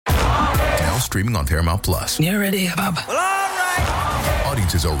streaming on Paramount Plus. You ready, Bob? Well, all right.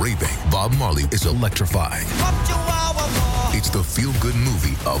 Audiences are raving. Bob Marley is electrifying. It's the feel-good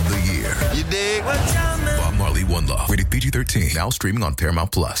movie of the year. You dig? Bob Marley, One Love. Rated PG-13. Now streaming on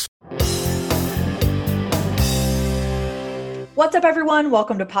Paramount Plus. What's up, everyone?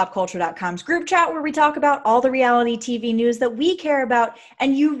 Welcome to PopCulture.com's group chat, where we talk about all the reality TV news that we care about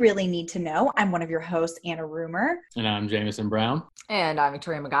and you really need to know. I'm one of your hosts, Anna Rumor. And I'm Jameson Brown. And I'm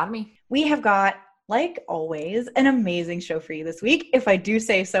Victoria Magotomy. We have got, like always, an amazing show for you this week. If I do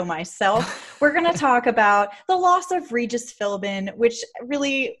say so myself, we're going to talk about the loss of Regis Philbin, which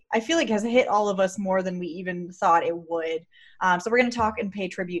really, I feel like has hit all of us more than we even thought it would. So we're going to talk and pay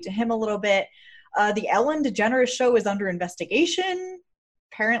tribute to him a little bit. The Ellen DeGeneres show is under investigation.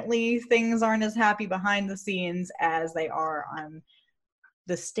 Apparently, things aren't as happy behind the scenes as they are on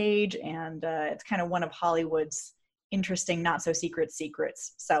the stage, and it's kind of one of Hollywood's interesting, not-so-secret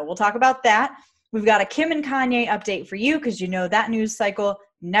secrets. So we'll talk about that. We've got a Kim and Kanye update for you, because you know that news cycle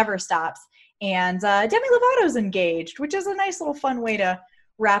never stops. And Demi Lovato's engaged, which is a nice little fun way to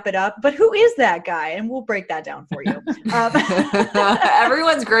wrap it up. But who is that guy? And we'll break that down for you.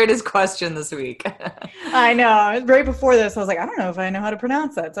 Everyone's greatest question this week. I know. Right before this, I was like, I don't know if I know how to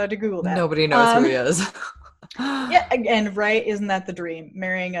pronounce that, so I had to Google that. Nobody knows who he is. Yeah, and right, isn't that the dream?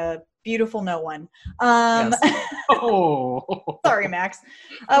 Marrying a beautiful no one. Yes. Oh, Sorry, Max.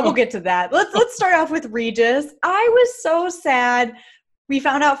 We'll get to that. Let's start off with Regis. I was so sad. We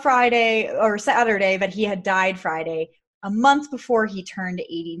found out Friday or Saturday that he had died Friday, a month before he turned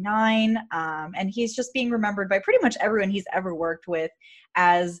 89, and he's just being remembered by pretty much everyone he's ever worked with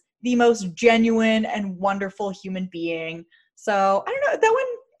as the most genuine and wonderful human being. So, I don't know,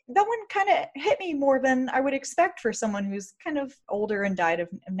 that one kind of hit me more than I would expect for someone who's kind of older and died of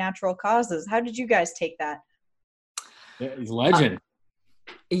natural causes. How did you guys take that? yeah, he's a legend.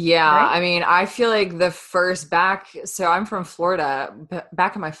 Yeah, Right? I mean, I feel like so I'm from Florida.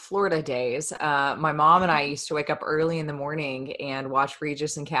 Back in my Florida days, my mom and I used to wake up early in the morning and watch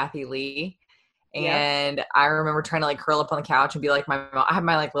Regis and Kathy Lee. And I remember trying to like curl up on the couch and be like, I had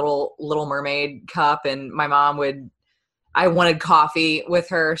my like little Mermaid cup, and my mom I wanted coffee with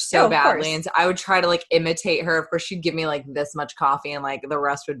her so badly. Course. And so I would try to like imitate her. Of course, she'd give me like this much coffee and like the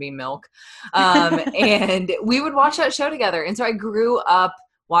rest would be milk. And we would watch that show together. And so I grew up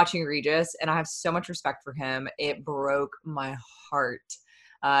watching Regis, and I have so much respect for him. It broke my heart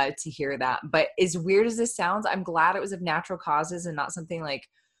to hear that. But as weird as this sounds, I'm glad it was of natural causes and not something like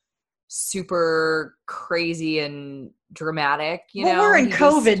super crazy and dramatic, you know? We're in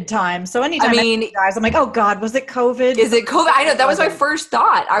COVID time, so anytime I guys, I'm like, oh God, was it COVID? Is it COVID? I know, that was my first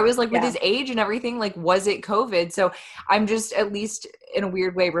thought. I was like, with Yeah. his age and everything, like, was it COVID? So I'm just, at least in a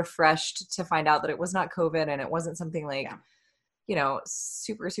weird way, refreshed to find out that it was not COVID and it wasn't something like, you know,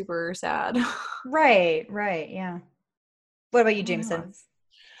 super, super sad. Right, yeah. What about you, Jameson?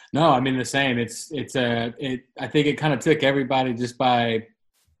 No, I mean the same. I think it kind of took everybody just by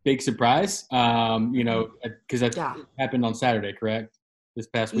big surprise. You know, because that happened on Saturday, correct? This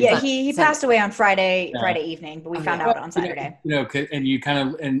past week. Yeah, he passed away on Friday evening, but we found out on Saturday. You know, and you kind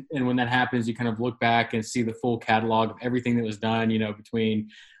of and when that happens, you kind of look back and see the full catalog of everything that was done. You know, between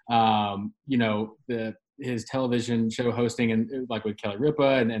you know, his television show hosting and like with Kelly Ripa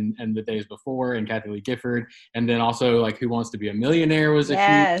and the days before, and Kathy Lee Gifford, and then also like Who Wants to Be a Millionaire was a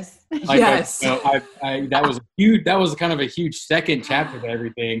huge, like, yes. you know, that was huge. That was kind of a huge second chapter to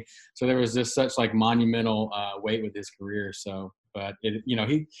everything. So there was just such like monumental weight with his career. So, but it, you know,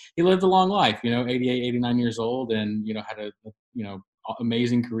 he lived a long life. You know, 88, 89 years old, and you know, had a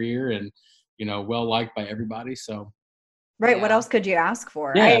amazing career, and you know, well liked by everybody. So. Right. Yeah. What else could you ask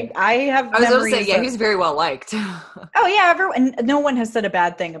for? Yeah. I was going to say, he's very well liked. Oh yeah. No one has said a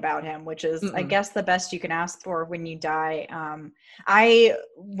bad thing about him, which is, I guess, the best you can ask for when you die. I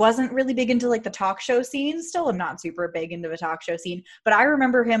wasn't really big into like the talk show scene. Still am not super big into the talk show scene, but I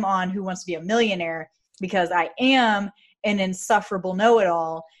remember him on Who Wants to Be a Millionaire because I am an insufferable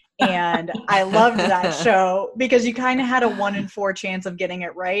know-it-all. And I loved that show because you kind of had a 1 in 4 chance of getting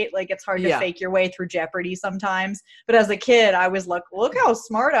it right. Like, it's hard to fake your way through Jeopardy sometimes. But as a kid, I was like, look how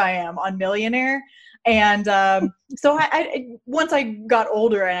smart I am on Millionaire. And so I once I got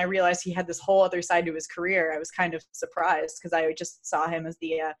older and I realized he had this whole other side to his career, I was kind of surprised because I just saw him as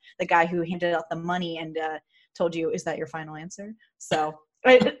the guy who handed out the money and told you, is that your final answer? So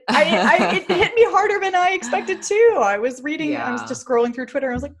it hit me harder than I expected to. I was reading, I was just scrolling through Twitter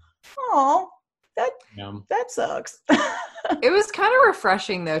and I was like, oh, that sucks. It was kind of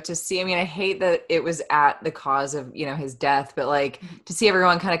refreshing though to see. I mean, I hate that it was at the cause of, his death, but like to see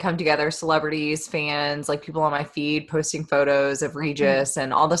everyone kind of come together, celebrities, fans, like people on my feed posting photos of Regis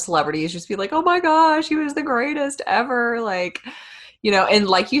and all the celebrities just be like, oh my gosh, he was the greatest ever. Like, and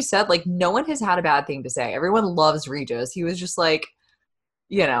like you said, like no one has had a bad thing to say. Everyone loves Regis. He was just like,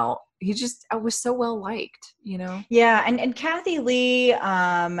 I was so well liked, Yeah, and Kathy Lee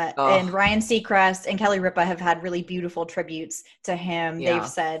and Ryan Seacrest and Kelly Ripa have had really beautiful tributes to him. Yeah. They've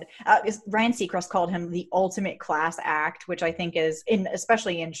said Ryan Seacrest called him the ultimate class act, which I think is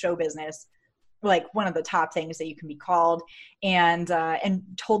especially in show business, like one of the top things that you can be called, and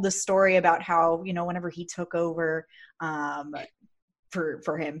told the story about how whenever he took over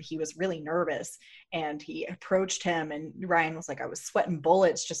for him, he was really nervous, and he approached him, and Ryan was like, I was sweating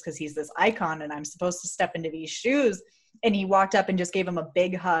bullets just because he's this icon and I'm supposed to step into these shoes. And he walked up and just gave him a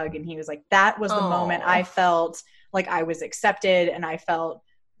big hug, and he was like, that was the moment I felt like I was accepted and I felt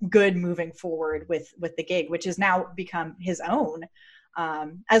good moving forward with the gig, which has now become his own.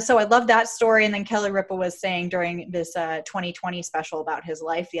 And so I love that story. And then Kelly Ripa was saying during this 2020 special about his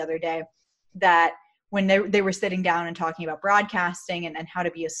life the other day that when they were sitting down and talking about broadcasting and how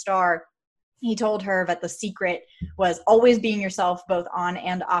to be a star, he told her that the secret was always being yourself, both on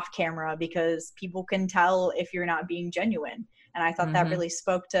and off camera, because people can tell if you're not being genuine. And I thought that really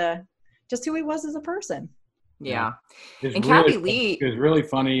spoke to just who he was as a person. Yeah. And really, Kathy Lee. It was really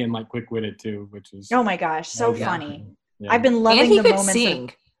funny and like quick-witted too, which is. Oh my gosh, so funny. Yeah. I've been loving and he the could moments.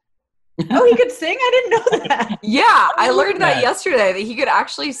 Sing. Oh, he could sing? I didn't know that. Yeah, I learned that yesterday, that he could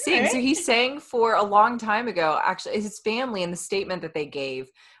actually sing. Right. So he sang for a long time ago. Actually, his family, in the statement that they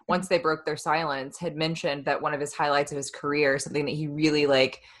gave once they broke their silence, had mentioned that one of his highlights of his career, something that he really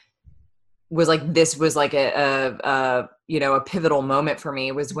was like, this was like a pivotal moment for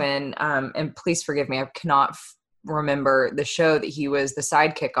me, was when and please forgive me, I cannot remember the show that he was the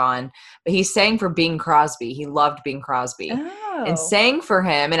sidekick on, but he sang for Bing Crosby. He loved Bing Crosby and sang for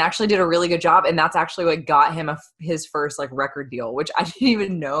him, and actually did a really good job. And that's actually what got him his first record deal, which I didn't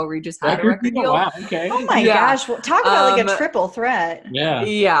even know Regis had a record deal. Wow, okay. Oh my gosh. Well, talk about a triple threat. Yeah.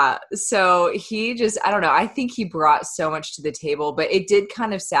 Yeah. So he just, I don't know. I think he brought so much to the table, but it did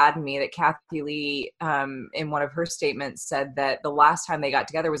kind of sadden me that Kathy Lee, in one of her statements, said that the last time they got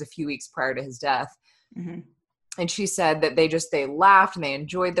together was a few weeks prior to his death. Mm-hmm. And she said that they laughed and they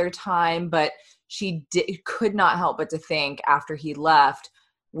enjoyed their time, but she could not help but to think after he left,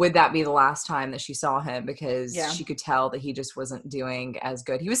 would that be the last time that she saw him? Because she could tell that he just wasn't doing as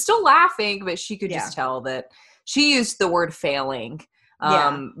good. He was still laughing, but she could just tell that she used the word failing.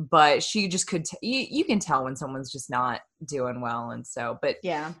 But she just could, you can tell when someone's just not doing well. And so, but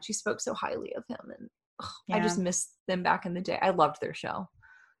she spoke so highly of him, and I just miss them back in the day. I loved their show.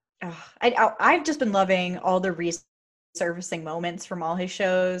 I've just been loving all the resurfacing moments from all his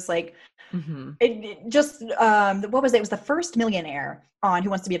shows. Like it just, what was it? It was the first millionaire on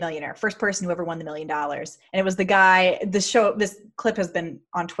Who Wants to Be a Millionaire, first person who ever won $1 million. And it was the guy, this clip has been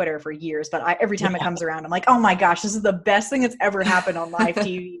on Twitter for years, but every time it comes around, I'm like, oh my gosh, this is the best thing that's ever happened on live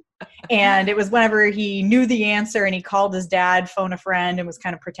TV. And it was whenever he knew the answer and he called his dad, phone a friend, and was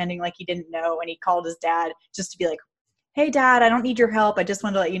kind of pretending like he didn't know. And he called his dad just to be like, hey Dad, I don't need your help. I just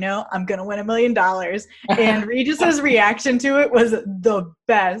wanted to let you know I'm going to win $1 million. And Regis's reaction to it was the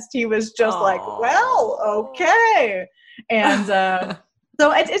best. He was just like, well, okay. And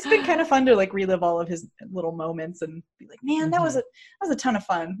so it's been kind of fun to relive all of his little moments and be like, man, that was a ton of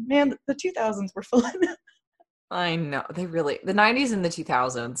fun. Man, the 2000s were fun. I know. The 90s and the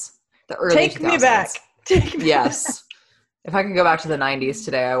 2000s, the early 2000s. Take me back. Yes. If I could go back to the 90s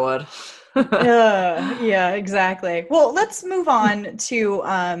today, I would. Yeah, exactly. Well, let's move on to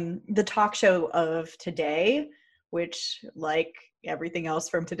the talk show of today, which, like everything else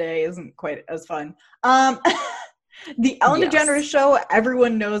from today, isn't quite as fun. The Ellen DeGeneres Show,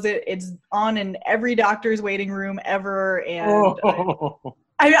 everyone knows it. It's on in every doctor's waiting room ever, and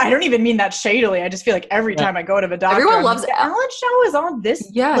I don't even mean that shadily. I just feel like every time I go to the doctor, everyone loves it. The Ellen Show is on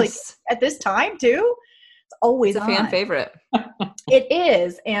this, at this time too. Always it's a fan favorite. It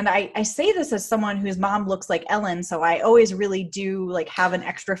is. And I say this as someone whose mom looks like Ellen, so I always really do have an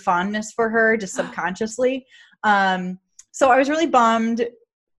extra fondness for her, just subconsciously. So I was really bummed.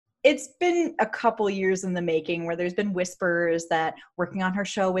 It's been a couple years in the making where there's been whispers that working on her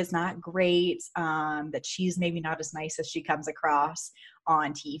show is not great, that she's maybe not as nice as she comes across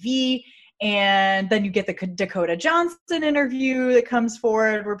on TV. And then you get the Dakota Johnson interview that comes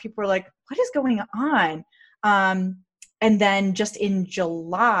forward where people are like, what is going on? And then just in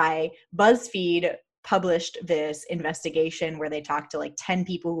July, BuzzFeed published this investigation where they talked to 10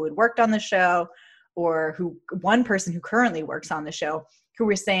 people who had worked on the show one person who currently works on the show, who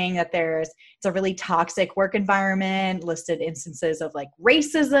were saying that it's a really toxic work environment, listed instances of like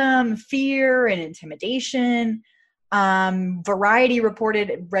racism, fear, and intimidation. Variety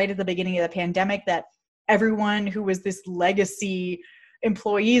reported right at the beginning of the pandemic that everyone who was this legacy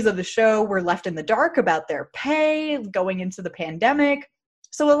employees of the show were left in the dark about their pay going into the pandemic.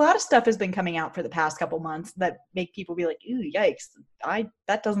 So a lot of stuff has been coming out for the past couple months that make people be like, ooh, yikes,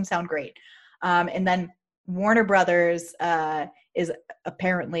 that doesn't sound great. And then Warner Brothers is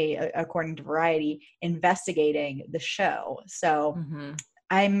apparently, according to Variety, investigating the show. So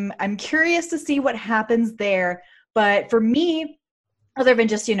I'm curious to see what happens there. But for me, other than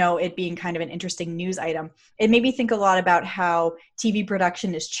just, it being kind of an interesting news item, it made me think a lot about how TV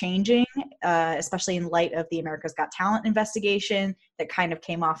production is changing, especially in light of the America's Got Talent investigation that kind of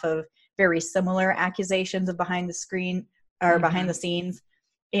came off of very similar accusations of behind the screen or behind the scenes.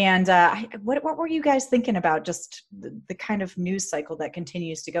 And what were you guys thinking about just the kind of news cycle that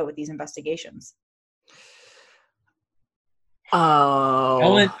continues to go with these investigations?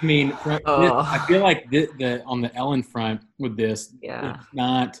 Ellen, I mean, I feel like on the Ellen front with this, it's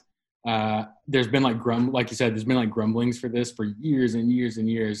not. There's been like you said, there's been like grumblings for this for years and years and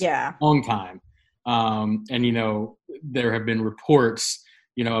years, long time. And there have been reports,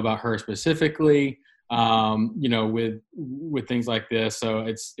 about her specifically, with things like this. So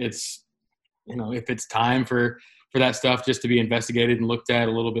it's if it's time for that stuff just to be investigated and looked at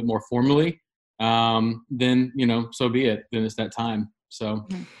a little bit more formally, then so be it. Then it's that time. So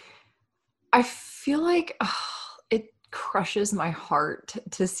I feel like it crushes my heart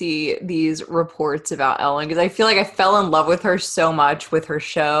to see these reports about Ellen, because I feel like I fell in love with her so much with her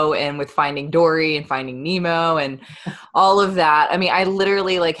show and with Finding Dory and Finding Nemo and all of that. I mean, I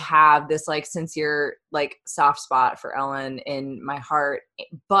literally have this sincere soft spot for Ellen in my heart.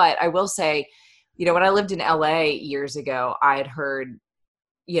 But I will say, when I lived in LA years ago, I had heard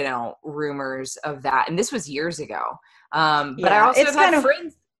rumors of that. And this was years ago. But I also have had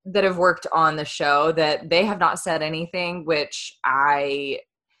friends that have worked on the show that they have not said anything, which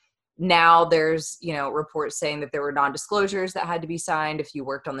now there's, reports saying that there were non-disclosures that had to be signed if you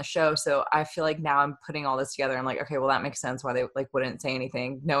worked on the show. So I feel like now I'm putting all this together. I'm like, okay, well, that makes sense why they wouldn't say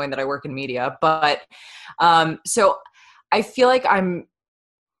anything, knowing that I work in media. But so I feel like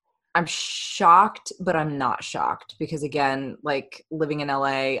I'm shocked, but I'm not shocked because, again, living in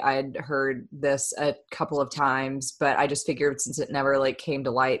LA, I'd heard this a couple of times, but I just figured since it never came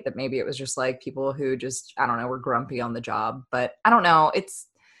to light that maybe it was just people who just, I don't know, were grumpy on the job. But I don't know.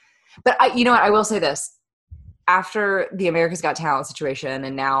 But you know what? I will say this. After the America's Got Talent situation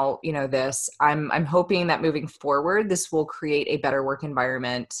and now, this, I'm hoping that moving forward, this will create a better work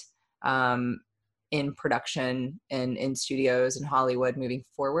environment in production and in studios in Hollywood moving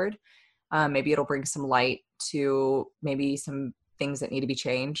forward. Maybe it'll bring some light to maybe some things that need to be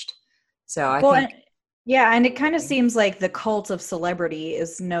changed. So I think. And it kind of seems like the cult of celebrity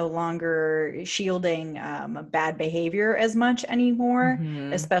is no longer shielding bad behavior as much anymore,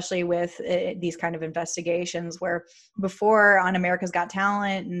 especially with these kind of investigations where before on America's Got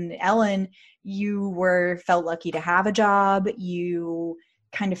Talent and Ellen, you felt lucky to have a job. You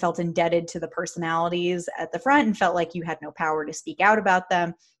kind of felt indebted to the personalities at the front and felt like you had no power to speak out about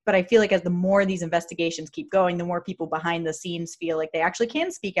them. But I feel like as the more these investigations keep going, the more people behind the scenes feel like they actually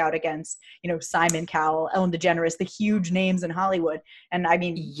can speak out against, Simon Cowell, Ellen DeGeneres, the huge names in Hollywood. And I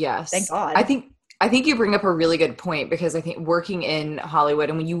mean, yes, thank God. I think you bring up a really good point, because I think working in Hollywood,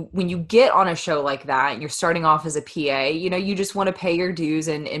 and when you get on a show like that and you're starting off as a PA, you just want to pay your dues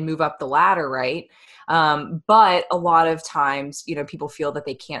and move up the ladder, right? But a lot of times, people feel that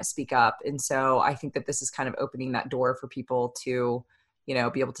they can't speak up. And so I think that this is kind of opening that door for people to,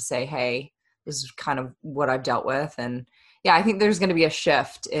 be able to say, hey, this is kind of what I've dealt with. And yeah, I think there's going to be a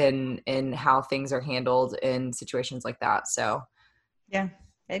shift in how things are handled in situations like that. So yeah,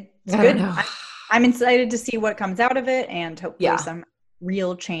 it's good. I'm excited to see what comes out of it, and hopefully some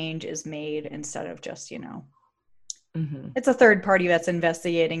real change is made instead of just, it's a third party that's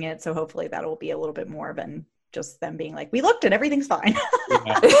investigating it. So hopefully that'll be a little bit more than just them being like, we looked and everything's fine.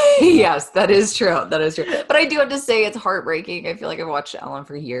 Yes, that is true. That is true. But I do have to say it's heartbreaking. I feel like I've watched Ellen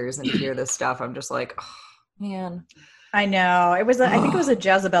for years, and to hear this stuff, I'm just like, oh, man. I know. It was, I think it was a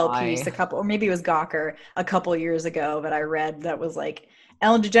Jezebel piece or maybe it was Gawker a couple years ago that I read that was like,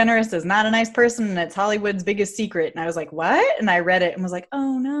 Ellen DeGeneres is not a nice person and it's Hollywood's biggest secret. And I was like, what? And I read it and was like,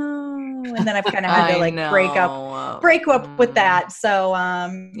 oh no. And then I've kind of had to break up with that. So,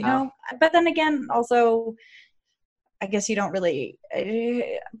 but then again, also, I guess you don't really,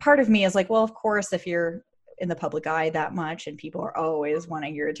 part of me is like, well, of course, if you're in the public eye that much and people are always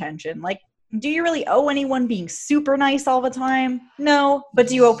wanting your attention, do you really owe anyone being super nice all the time? No. But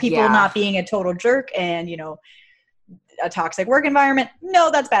do you owe people not being a total jerk and, you know, a toxic work environment?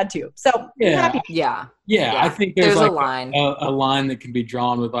 No, that's bad too. So happy. Yeah. I think there's like a line. A line that can be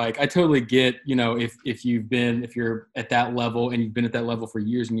drawn with, like, I totally get, you know, if you're at that level and you've been at that level for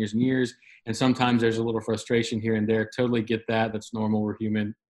years and years and years, and sometimes there's a little frustration here and there. Totally get that. That's normal. We're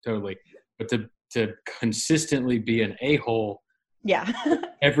human. Totally. But to consistently be an a-hole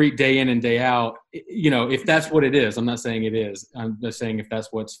every day in and day out, you know, if that's what it is, I'm not saying it is, I'm just saying if that's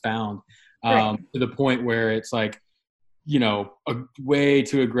what's found, to the point where it's like, you know, way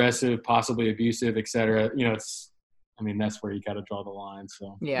too aggressive, possibly abusive, etc. You know, that's where you got to draw the line.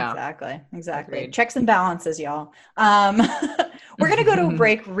 So exactly. Agreed. Checks and balances, y'all. We're gonna go to a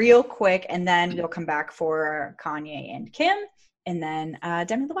break real quick, and then we'll come back for Kanye and Kim, and then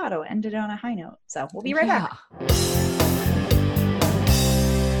Demi Lovato ended on a high note. So we'll be right back.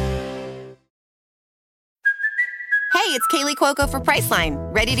 Hey, it's Kaylee Cuoco for Priceline.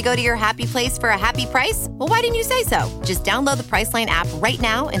 Ready to go to your happy place for a happy price? Well, why didn't you say so? Just download the Priceline app right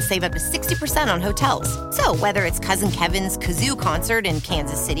now and save up to 60% on hotels. So whether it's Cousin Kevin's Kazoo Concert in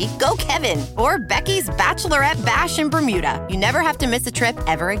Kansas City, go Kevin, or Becky's Bachelorette Bash in Bermuda, you never have to miss a trip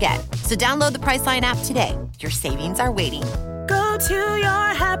ever again. So download the Priceline app today. Your savings are waiting. Go to your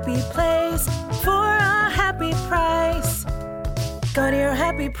happy place for a happy price. Go to your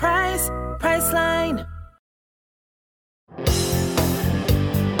happy price, Priceline.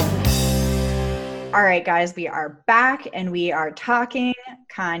 All right, guys, we are back and we are talking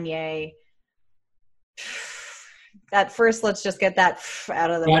Kanye. At first, let's just get that out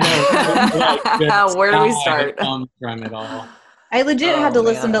of the way. Where do we start? From it all. I legit had to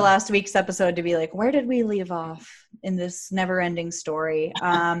listen to last week's episode to be like, where did we leave off in this never-ending story?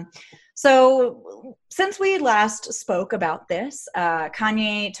 So since we last spoke about this,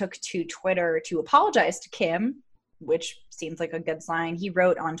 Kanye took to Twitter to apologize to Kim, which seems like a good sign. He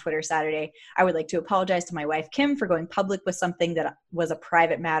wrote on Twitter Saturday, "I would like to apologize to my wife, Kim, for going public with something that was a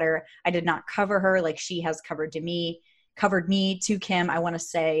private matter. I did not cover her like she has covered me. To Kim, I want to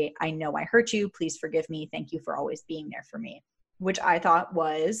say, I know I hurt you. Please forgive me. Thank you for always being there for me," which I thought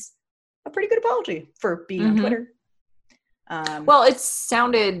was a pretty good apology for being on Twitter. Well, it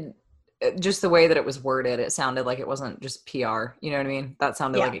sounded, just the way that it was worded, it sounded like it wasn't just PR. You know what I mean? That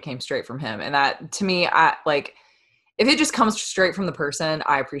sounded like it came straight from him. And that, to me, if it just comes straight from the person,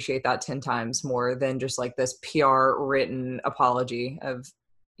 I appreciate that 10 times more than just like this PR written apology of,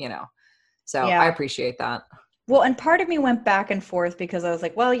 you know. So I appreciate that. Well, and part of me went back and forth because I was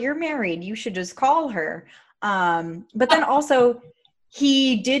like, well, you're married. You should just call her. But then also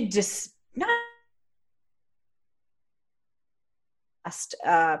he did just not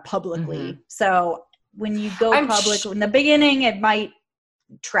publicly. So when you go public in the beginning, it might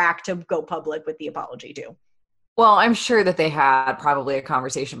track to go public with the apology too. Well, I'm sure that they had probably a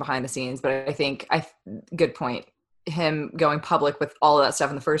conversation behind the scenes, but I think good point. Him going public with all of that stuff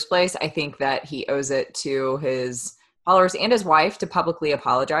in the first place, I think that he owes it to his followers and his wife to publicly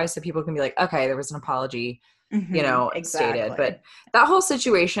apologize so people can be like, okay, there was an apology, you know, stated. But that whole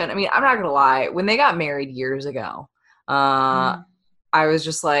situation, I mean, I'm not going to lie. When they got married years ago, I was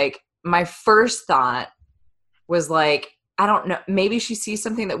just like, my first thought was like, I don't know, maybe she sees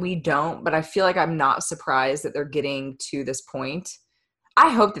something that we don't, but I feel like I'm not surprised that they're getting to this point. I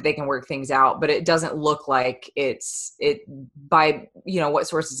hope that they can work things out, but it doesn't look like it by, you know, what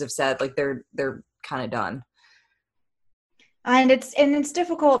sources have said, like they're kind of done. And it's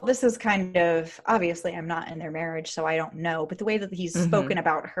difficult. This is kind of, obviously I'm not in their marriage, so I don't know, but the way that he's spoken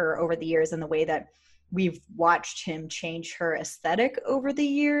about her over the years and the way that we've watched him change her aesthetic over the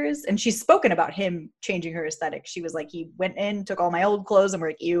years, and she's spoken about him changing her aesthetic. She was like, he went in, took all my old clothes and we're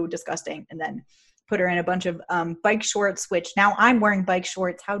like, ew, disgusting, and then put her in a bunch of bike shorts, which now I'm wearing bike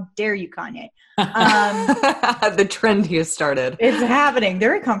shorts. How dare you, Kanye? The trend he has started. It's happening.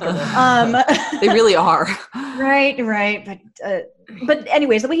 Very comfortable. They really are. Right. But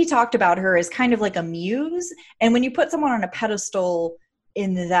anyways, the way he talked about her is kind of like a muse. And when you put someone on a pedestal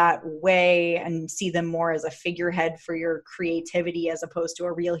in that way and see them more as a figurehead for your creativity as opposed to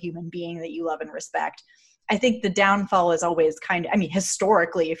a real human being that you love and respect, I think the downfall is always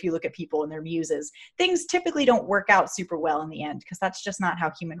historically, if you look at people and their muses, things typically don't work out super well in the end because that's just not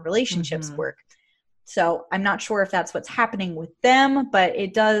how human relationships work. So I'm not sure if that's what's happening with them, but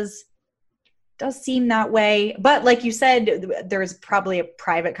it does seem that way. But like you said, there's probably a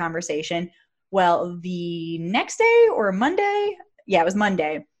private conversation. Well, the next day or Monday, it was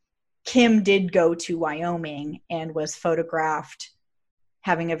Monday, Kim did go to Wyoming and was photographed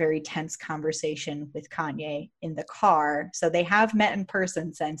having a very tense conversation with Kanye in the car. So they have met in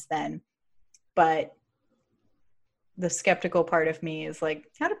person since then. but the skeptical part of me is like,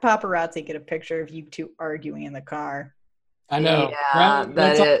 how did paparazzi get a picture of you two arguing in the car? I know. Yeah,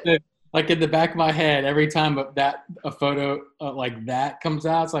 That's like in the back of my head, every time a photo like that comes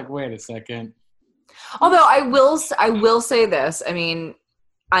out, it's like, wait a second. Although I will say this. I mean,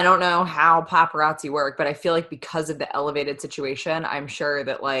 I don't know how paparazzi work, but I feel like because of the elevated situation, I'm sure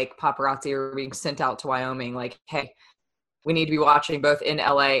that like paparazzi are being sent out to Wyoming. Like, hey, we need to be watching both in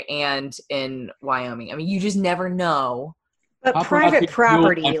LA and in Wyoming. I mean, you just never know. But Paparazzi private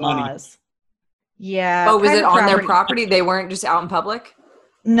property fuel my money. laws. Yeah. Oh, was it private on their property? They weren't just out in public?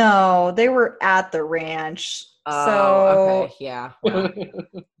 No, they were at the ranch. Oh, okay. Yeah.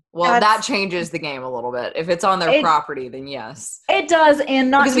 Well, that That's- changes the game a little bit. If it's on their property, then yes. It does, and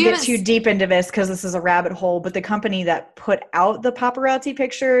not Because to we get haven't too deep into this because this is a rabbit hole, but the company that put out the paparazzi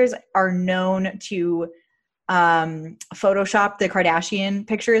pictures are known to Photoshop the Kardashian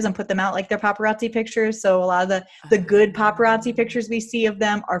pictures and put them out like they're paparazzi pictures. So a lot of the good paparazzi pictures we see of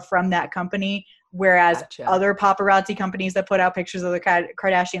them are from that company, whereas Gotcha. other paparazzi companies that put out pictures of the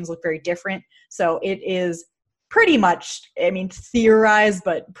Kardashians look very different. So it is pretty much, I mean, theorized,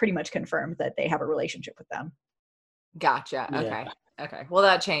 but pretty much confirmed that they have a relationship with them. Gotcha. Yeah. Okay. Okay. Well,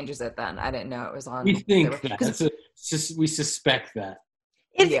 that changes it then. I didn't know it was on. We think that. 'cause- It's just we suspect that.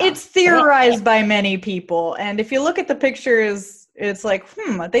 It's theorized by many people. And if you look at the pictures, it's like,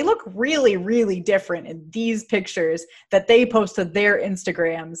 they look really, really different in these pictures that they post to their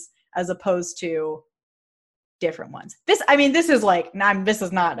Instagrams as opposed to different ones. This is like, this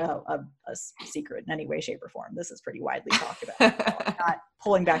is not a secret in any way, shape, or form. This is pretty widely talked about. I'm not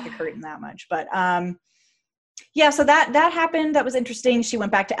pulling back the curtain that much. But yeah, so that happened. That was interesting. She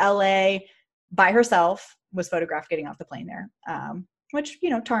went back to LA by herself, was photographed getting off the plane there. Which,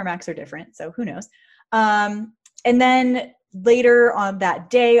 tarmacs are different, so who knows. And then later on that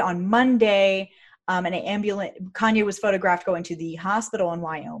day, on Monday, Kanye was photographed going to the hospital in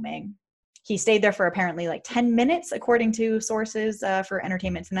Wyoming. He stayed there for apparently like 10 minutes, according to sources for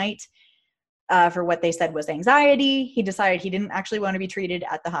Entertainment Tonight, for what they said was anxiety. He decided he didn't actually want to be treated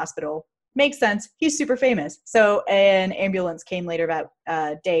at the hospital. Makes sense. He's super famous. So an ambulance came later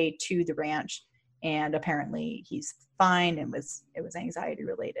that day to the ranch, and apparently he's fine, and it was anxiety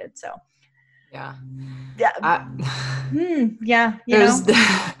related. So yeah. Yeah,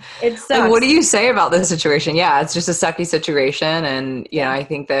 it sucks. Like, what do you say about this situation? Yeah, it's just a sucky situation, and I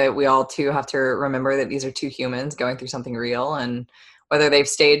think that we all too have to remember that these are two humans going through something real, and whether they've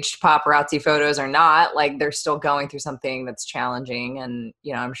staged paparazzi photos or not, like they're still going through something that's challenging. And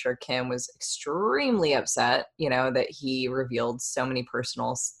I'm sure Kim was extremely upset, that he revealed so many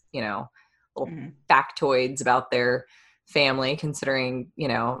personal, little factoids about their family, considering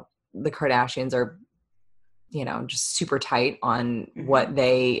the Kardashians are just super tight on what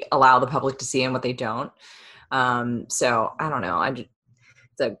they allow the public to see and what they don't. So I don't know,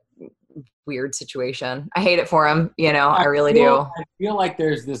 it's a weird situation. I hate it for him, I really do. I feel like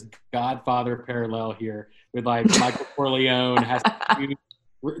there's this Godfather parallel here with like Michael Corleone has to choose.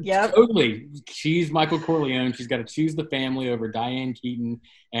 Yep. Totally. She's Michael Corleone. She's got to choose the family over Diane Keaton.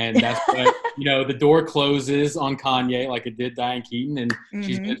 And that's what, the door closes on Kanye like it did Diane Keaton, and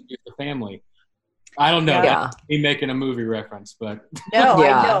she's going to choose the family. I don't know. Yeah. That's me making a movie reference, but. No,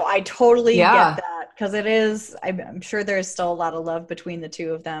 Yeah. I know. I totally Yeah. get that, because it is, I'm sure there's still a lot of love between the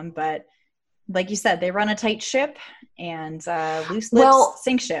two of them, but like you said, they run a tight ship, and loose lips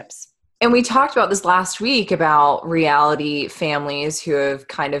sink ships. And we talked about this last week about reality families who have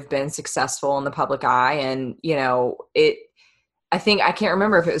kind of been successful in the public eye. And, I think, I can't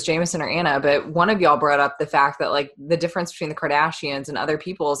remember if it was Jameson or Anna, but one of y'all brought up the fact that like the difference between the Kardashians and other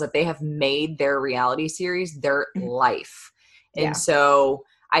people is that they have made their reality series their life. And Yeah. so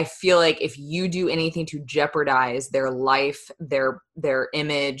I feel like if you do anything to jeopardize their life, their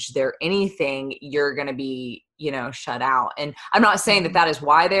image, their anything, you're going to be, shut out. And I'm not saying that is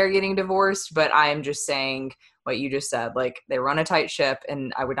why they're getting divorced, but I'm just saying what you just said. Like, they run a tight ship,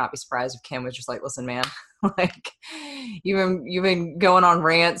 and I would not be surprised if Kim was just like, listen, man, like you've been going on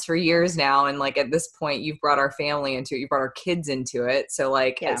rants for years now. And like, at this point you've brought our family into it. You brought our kids into it. So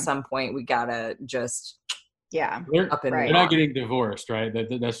like at some point we gotta just up and they're not getting divorced, right?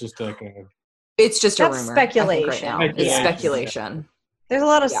 That's just like it's just a That's rumor. speculation. Right now. It's speculation. There's a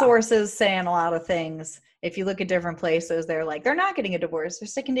lot of sources saying a lot of things. If you look at different places, they're like, they're not getting a divorce, they're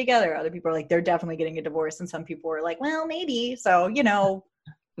sticking together. Other people are like, they're definitely getting a divorce. And some people are like, well, maybe. So,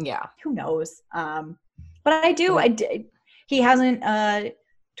 yeah, who knows? But he hasn't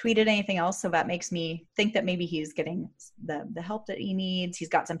tweeted anything else. So that makes me think that maybe he's getting the help that he needs. He's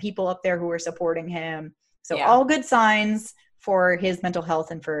got some people up there who are supporting him. So all good signs for his mental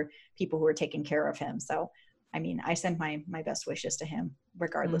health and for people who are taking care of him. So, I mean, I send my best wishes to him,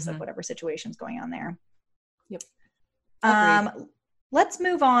 regardless of whatever situation's going on there. Yep. Let's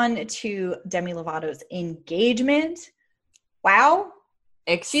move on to Demi Lovato's engagement. Wow.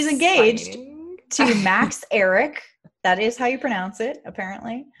 She's engaged to Max Eric. That is how you pronounce it,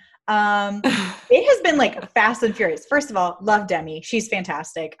 apparently. It has been like fast and furious. First of all, love Demi. She's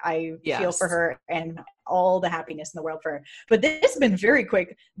fantastic. I feel for her and all the happiness in the world for her. But this has been very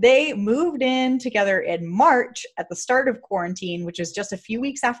quick. They moved in together in March at the start of quarantine, which is just a few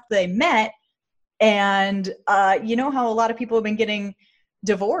weeks after they met. And you know how a lot of people have been getting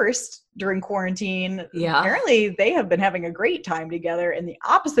divorced during quarantine? Yeah. Apparently they have been having a great time together, and the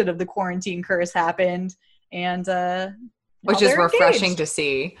opposite of the quarantine curse happened. And which is refreshing to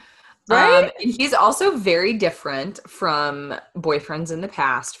see. Right? And he's also very different from boyfriends in the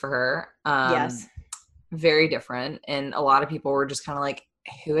past for her. Yes. Very different. And a lot of people were just kind of like,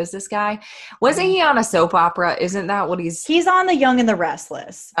 who is this guy? Wasn't he on a soap opera? Isn't that what he's on The Young and the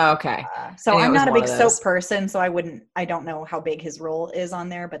Restless. Okay. So I'm not a big soap person, so I don't know how big his role is on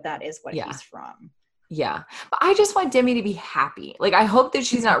there, but that is what he's from. Yeah. But I just want Demi to be happy. Like, I hope that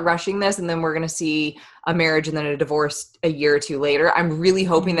she's not rushing this and then we're going to see a marriage and then a divorce a year or two later. I'm really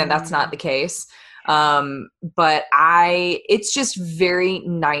hoping that that's not the case. But it's just very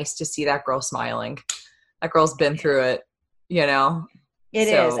nice to see that girl smiling. That girl's been through it, you know? It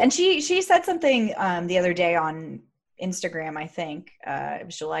is. And she said something the other day on Instagram, I think. It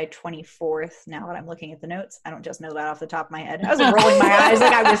was July 24th. Now that I'm looking at the notes, I don't just know that off the top of my head. I was rolling my eyes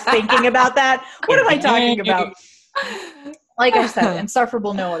like I was thinking about that. What am I talking about? Like I said,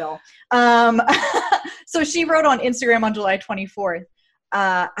 insufferable know-it-all. So she wrote on Instagram on July 24th,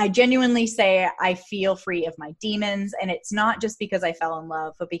 I genuinely say I feel free of my demons, and it's not just because I fell in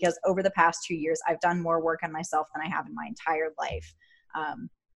love, but because over the past 2 years, I've done more work on myself than I have in my entire life.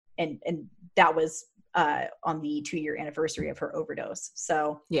 And that was on the 2-year anniversary of her overdose.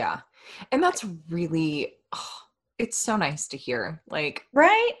 So yeah. And that's really, it's so nice to hear. Like,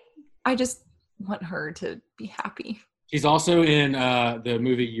 right? I just want her to be happy. She's also in the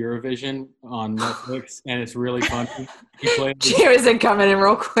movie Eurovision on Netflix, and it's really funny. She wasn't coming in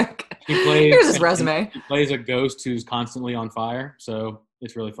real quick. Here's his resume. She plays a ghost who's constantly on fire, so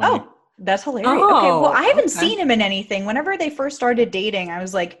it's really funny. Oh, that's hilarious. Okay, well, I haven't seen him in anything. Whenever they first started dating, I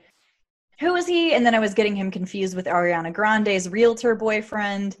was like, who is he? And then I was getting him confused with Ariana Grande's realtor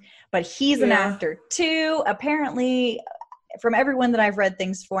boyfriend, but he's an actor too. Apparently, from everyone that I've read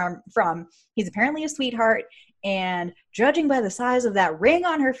things from, he's apparently a sweetheart. And judging by the size of that ring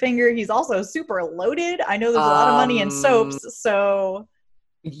on her finger, he's also super loaded. I know there's a lot of money in soaps, so.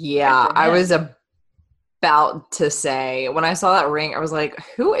 Yeah, I was about to say, when I saw that ring, I was like,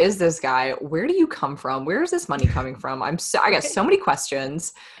 who is this guy? Where do you come from? Where is this money coming from? I got so many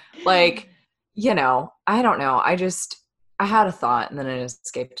questions. Like, you know, I don't know. I had a thought and then it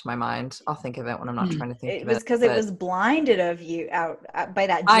escaped my mind. I'll think of it when I'm not trying to think of it. It was because it was blinded of you out by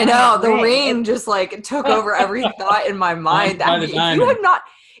that. I know the ring just like took over every thought in my mind.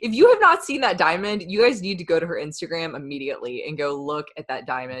 If you have not seen that diamond, you guys need to go to her Instagram immediately and go look at that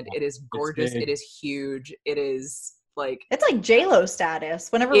diamond. It is gorgeous. It is huge. It is like, it's like J-Lo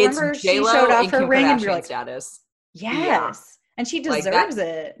status. Whenever remember she showed off her ring and you're like, status. Yes. Yeah. And she deserves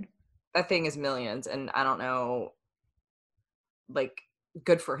it. That thing is millions, and I don't know, like,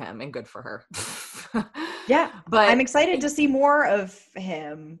 good for him and good for her. Yeah, but I'm excited to see more of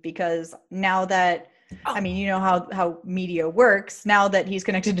him because now that, I mean, you know how media works. Now that he's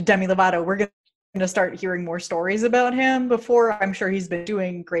connected to Demi Lovato, we're going to start hearing more stories about him. Before, I'm sure he's been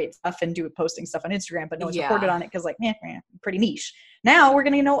doing great stuff and posting stuff on Instagram, but no one's reported on it because, like, pretty niche. Now we're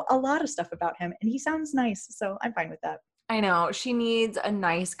going to know a lot of stuff about him, and he sounds nice, so I'm fine with that. I know. She needs a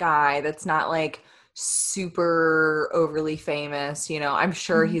nice guy that's not, like, super overly famous. You know, I'm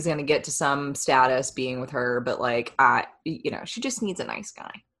sure he's going to get to some status being with her, but, like, she just needs a nice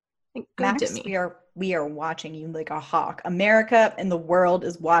guy. Like, Max, we are watching you like a hawk. America and the world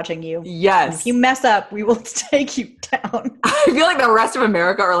is watching you. Yes. And if you mess up, we will take you down. I feel like the rest of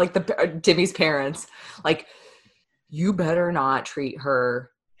America are like Demi's parents. Like, you better not treat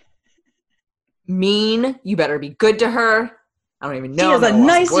her mean. You better be good to her. I don't even know. She is a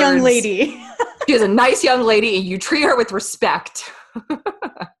nice young lady. She is a nice young lady, and you treat her with respect.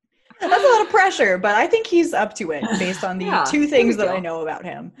 That's a lot of pressure, but I think he's up to it based on the two things that I know about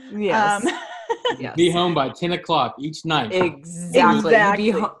him. Yes. Yes. Be home by 10 o'clock each night.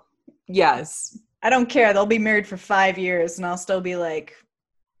 Exactly. Yes. I don't care. They'll be married for 5 years, and I'll still be like,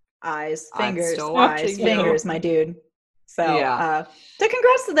 eyes, fingers, my dude. So,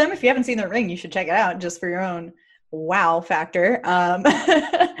 congrats to them. If you haven't seen the ring, you should check it out just for your own wow factor.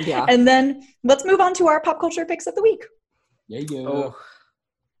 Yeah. And then let's move on to our pop culture picks of the week. Yeah. Oh.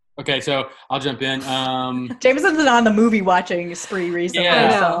 Okay, so I'll jump in. Jameson's been on the movie watching spree recently.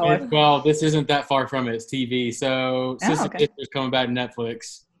 Yeah. So. Well, this isn't that far from it. It's TV. So Sister okay. Sister's coming back to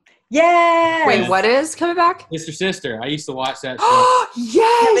Netflix. Yeah. Wait, what is coming back? Sister. I used to watch that show.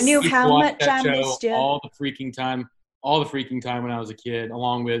 Yes. Never knew I used to how watch much that I show missed you. all the freaking time when I was a kid,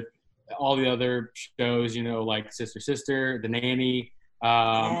 along with all the other shows, like Sister, The Nanny,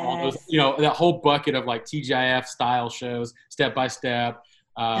 all those, that whole bucket of like TGIF style shows, Step by Step,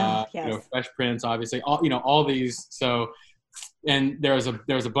 Fresh Prince, obviously, all these. So, and there was a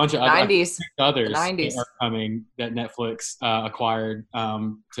bunch of 90s. others The 90s. that are coming that Netflix acquired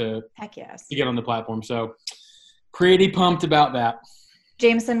to Heck yes. get on the platform. So, pretty pumped about that.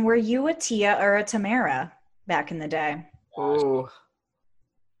 Jameson, were you a Tia or a Tamara back in the day? Oh.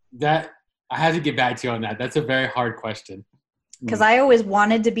 That I had to get back to you on that. That's a very hard question. Because I always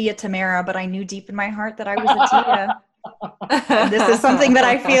wanted to be a Tamara, but I knew deep in my heart that I was a Tia. And this is something that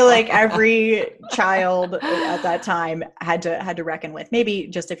I feel like every child at that time had to reckon with. Maybe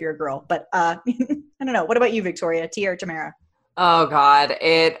just if you're a girl, but I don't know. What about you, Victoria? Tia or Tamara? Oh God,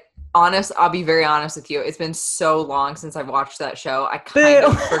 I'll be very honest with you. It's been so long since I've watched that show. I kind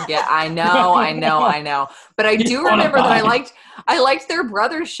of forget. I know. But I do remember that I liked their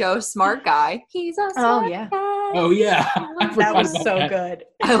brother's show, Smart Guy. He's a smart guy. Oh yeah. That was so good.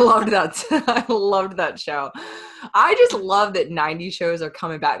 I loved that. I loved that show. I just love that 90s shows are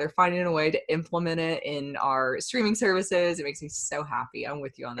coming back. They're finding a way to implement it in our streaming services. It makes me so happy. I'm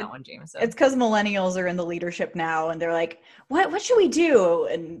with you on that one, Jameson. It's because millennials are in the leadership now, and they're like, "What should we do?"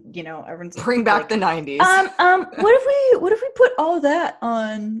 And everyone's bring back like, the 90s. What if we put all that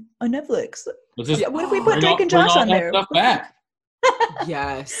on Netflix? What if we put Drake and Josh on there? Stuff back.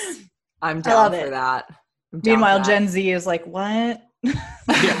 Yes, I'm down for that. Meanwhile, Gen Z is like, "What?"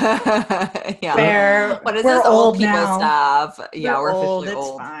 Yeah. Fair. What is we're this old old people now. stuff? Yeah, we're old. officially It's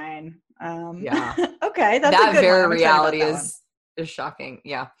old. fine. Yeah. Okay, that's that a good very one. reality is shocking.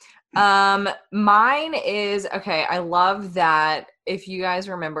 Yeah. Mine is okay. I love that. If you guys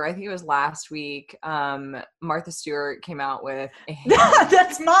remember, I think it was last week. Martha Stewart came out with a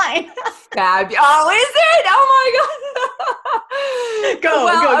that's mine. Oh, is it? Oh my god.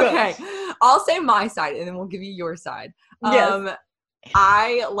 Go. Okay. I'll say my side, and then we'll give you your side. Yes.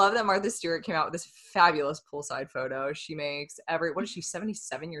 I love that Martha Stewart came out with this fabulous poolside photo. She makes what is she,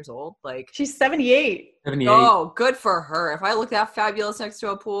 77 years old? Like she's 78. 78. Oh, good for her. If I look that fabulous next to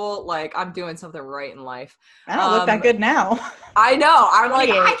a pool, like I'm doing something right in life. I don't look that good now. I know. I'm like,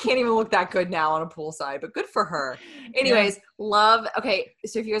 28. I can't even look that good now on a poolside, but good for her. Anyways, love. Okay.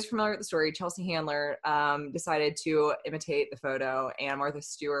 So if you guys are familiar with the story, Chelsea Handler decided to imitate the photo, and Martha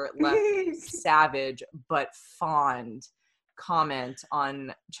Stewart left savage but fond comment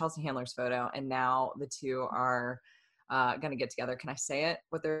on Chelsea Handler's photo, and now the two are going to get together. Can I say it?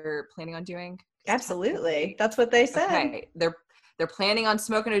 What they're planning on doing? Absolutely, that's what they said. Okay, they're planning on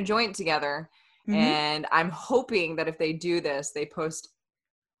smoking a joint together, and I'm hoping that if they do this, they post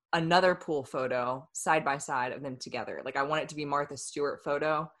another pool photo side by side of them together. Like I want it to be Martha Stewart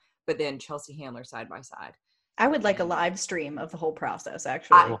photo, but then Chelsea Handler side by side. I would like a live stream of the whole process.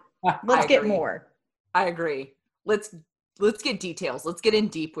 Actually, let's get more. I agree. Let's get details. Let's get in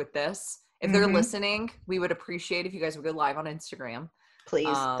deep with this. If they're listening, we would appreciate if you guys would go live on Instagram. Please.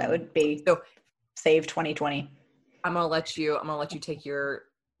 That would be save 2020. I'm gonna let you take your,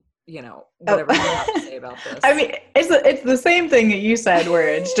 whatever you have to say about this. I mean, it's the same thing that you said, where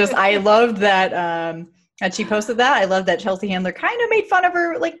it's just I loved that she posted that. I love that Chelsea Handler kind of made fun of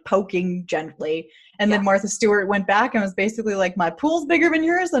her, like poking gently. And then Martha Stewart went back and was basically like, my pool's bigger than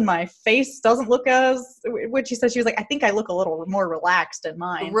yours and my face doesn't look what she said. She was like, I think I look a little more relaxed in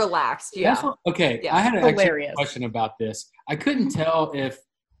mine. Relaxed, yeah. I had a question about this. I couldn't tell if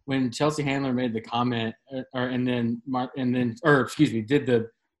when Chelsea Handler made the comment did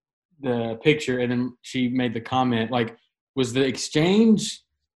the picture and then she made the comment, like, was the exchange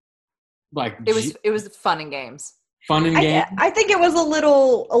like it was fun and games. Fun and games. I think it was a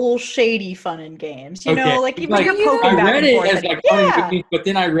little shady fun and games. You know, like even you're poking back and forth. I read it as like fun and games, but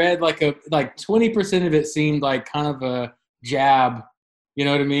then I read like 20% of it seemed like kind of a jab. You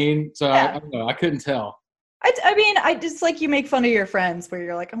know what I mean? So I don't know. I couldn't tell. I mean, I just like you make fun of your friends where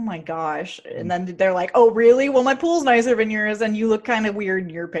you're like, oh my gosh. And then they're like, oh, really? Well, my pool's nicer than yours and you look kind of weird in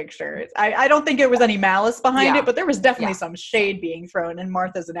your picture. I don't think it was any malice behind it, but there was definitely some shade being thrown, and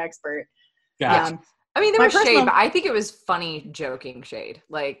Martha's an expert. Gotcha. I mean, there was shade, but I think it was funny, joking shade.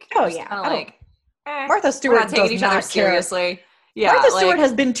 Like, kind of like, Martha Stewart we're not taking does each not other care. seriously. Yeah, Martha Stewart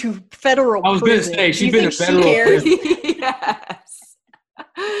has been to federal prison. I was going to say, she's been to federal prison. Yes.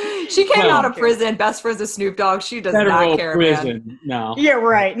 She came out of prison, best friends with Snoop Dogg. She does not care, prison. man. No. Yeah,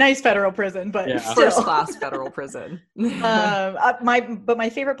 right. Nice federal prison, but First class federal prison. My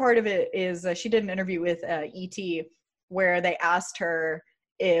favorite part of it is she did an interview with E.T. where they asked her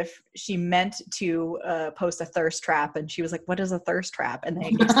if she meant to post a thirst trap, and she was like, "What is a thirst trap?" And they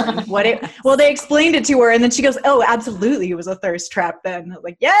explained they explained it to her, and then she goes, "Oh, absolutely, it was a thirst trap." Then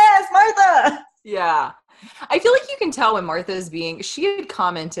like, yes, Martha. Yeah. I feel like you can tell when Martha is she had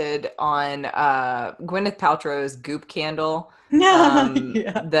commented on Gwyneth Paltrow's Goop candle. I don't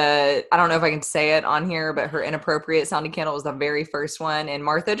know if I can say it on here, but her inappropriate sounding candle was the very first one. And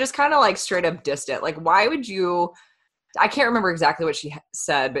Martha just kind of like straight up dissed it. Like, why would you, I can't remember exactly what she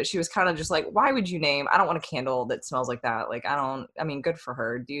said, but she was kind of just like, why would you name, I don't want a candle that smells like that. Like, good for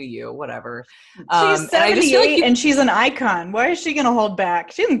her. Do you, whatever. She's 78 and she's an icon. Why is she going to hold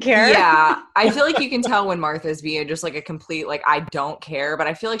back? She doesn't care. Yeah. I feel like you can tell when Martha's being just like a complete, like, I don't care, but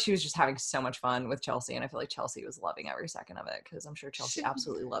I feel like she was just having so much fun with Chelsea. And I feel like Chelsea was loving every second of it. Cause I'm sure Chelsea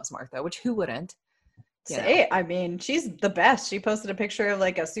absolutely loves Martha, which who wouldn't? I mean, she's the best. She posted a picture of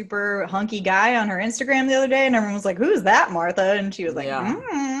like a super hunky guy on her Instagram the other day, and everyone was like, "Who's that, Martha?" And she was like,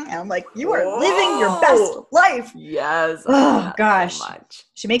 And I'm like, "You are living your best life." Yes. Oh gosh, so much.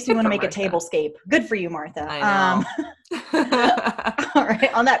 She makes me want to make a tablescape. Good for you, Martha. I know. All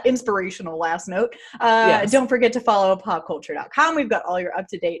right. On that inspirational last note, don't forget to follow popculture.com. We've got all your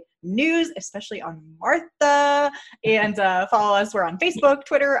up-to-date news, especially on Martha, and follow us. We're on Facebook,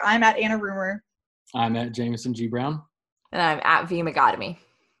 Twitter. I'm at Anna Rumor. I'm at Jameson G. Brown. And I'm at V. Megotomy.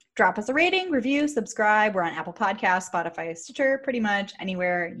 Drop us a rating, review, subscribe. We're on Apple Podcasts, Spotify, Stitcher, pretty much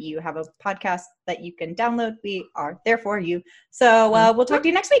anywhere you have a podcast that you can download. We are there for you. So we'll talk to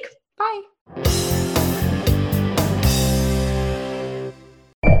you next week. Bye.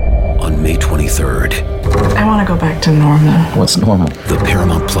 On May 23rd. I want to go back to normal. What's normal? The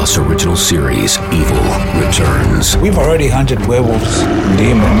Paramount Plus original series, Evil, returns. We've already hunted werewolves,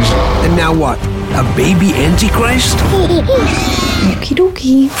 demons. And now what? A baby Antichrist? Okie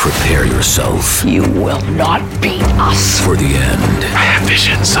dokie. Prepare yourself. You will not beat us. For the end. I have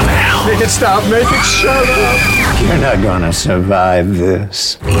visions of hell. Make it stop, make it shut up. You're not gonna survive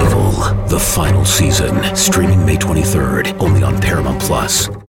this. Evil, the final season. Streaming May 23rd, only on Paramount Plus.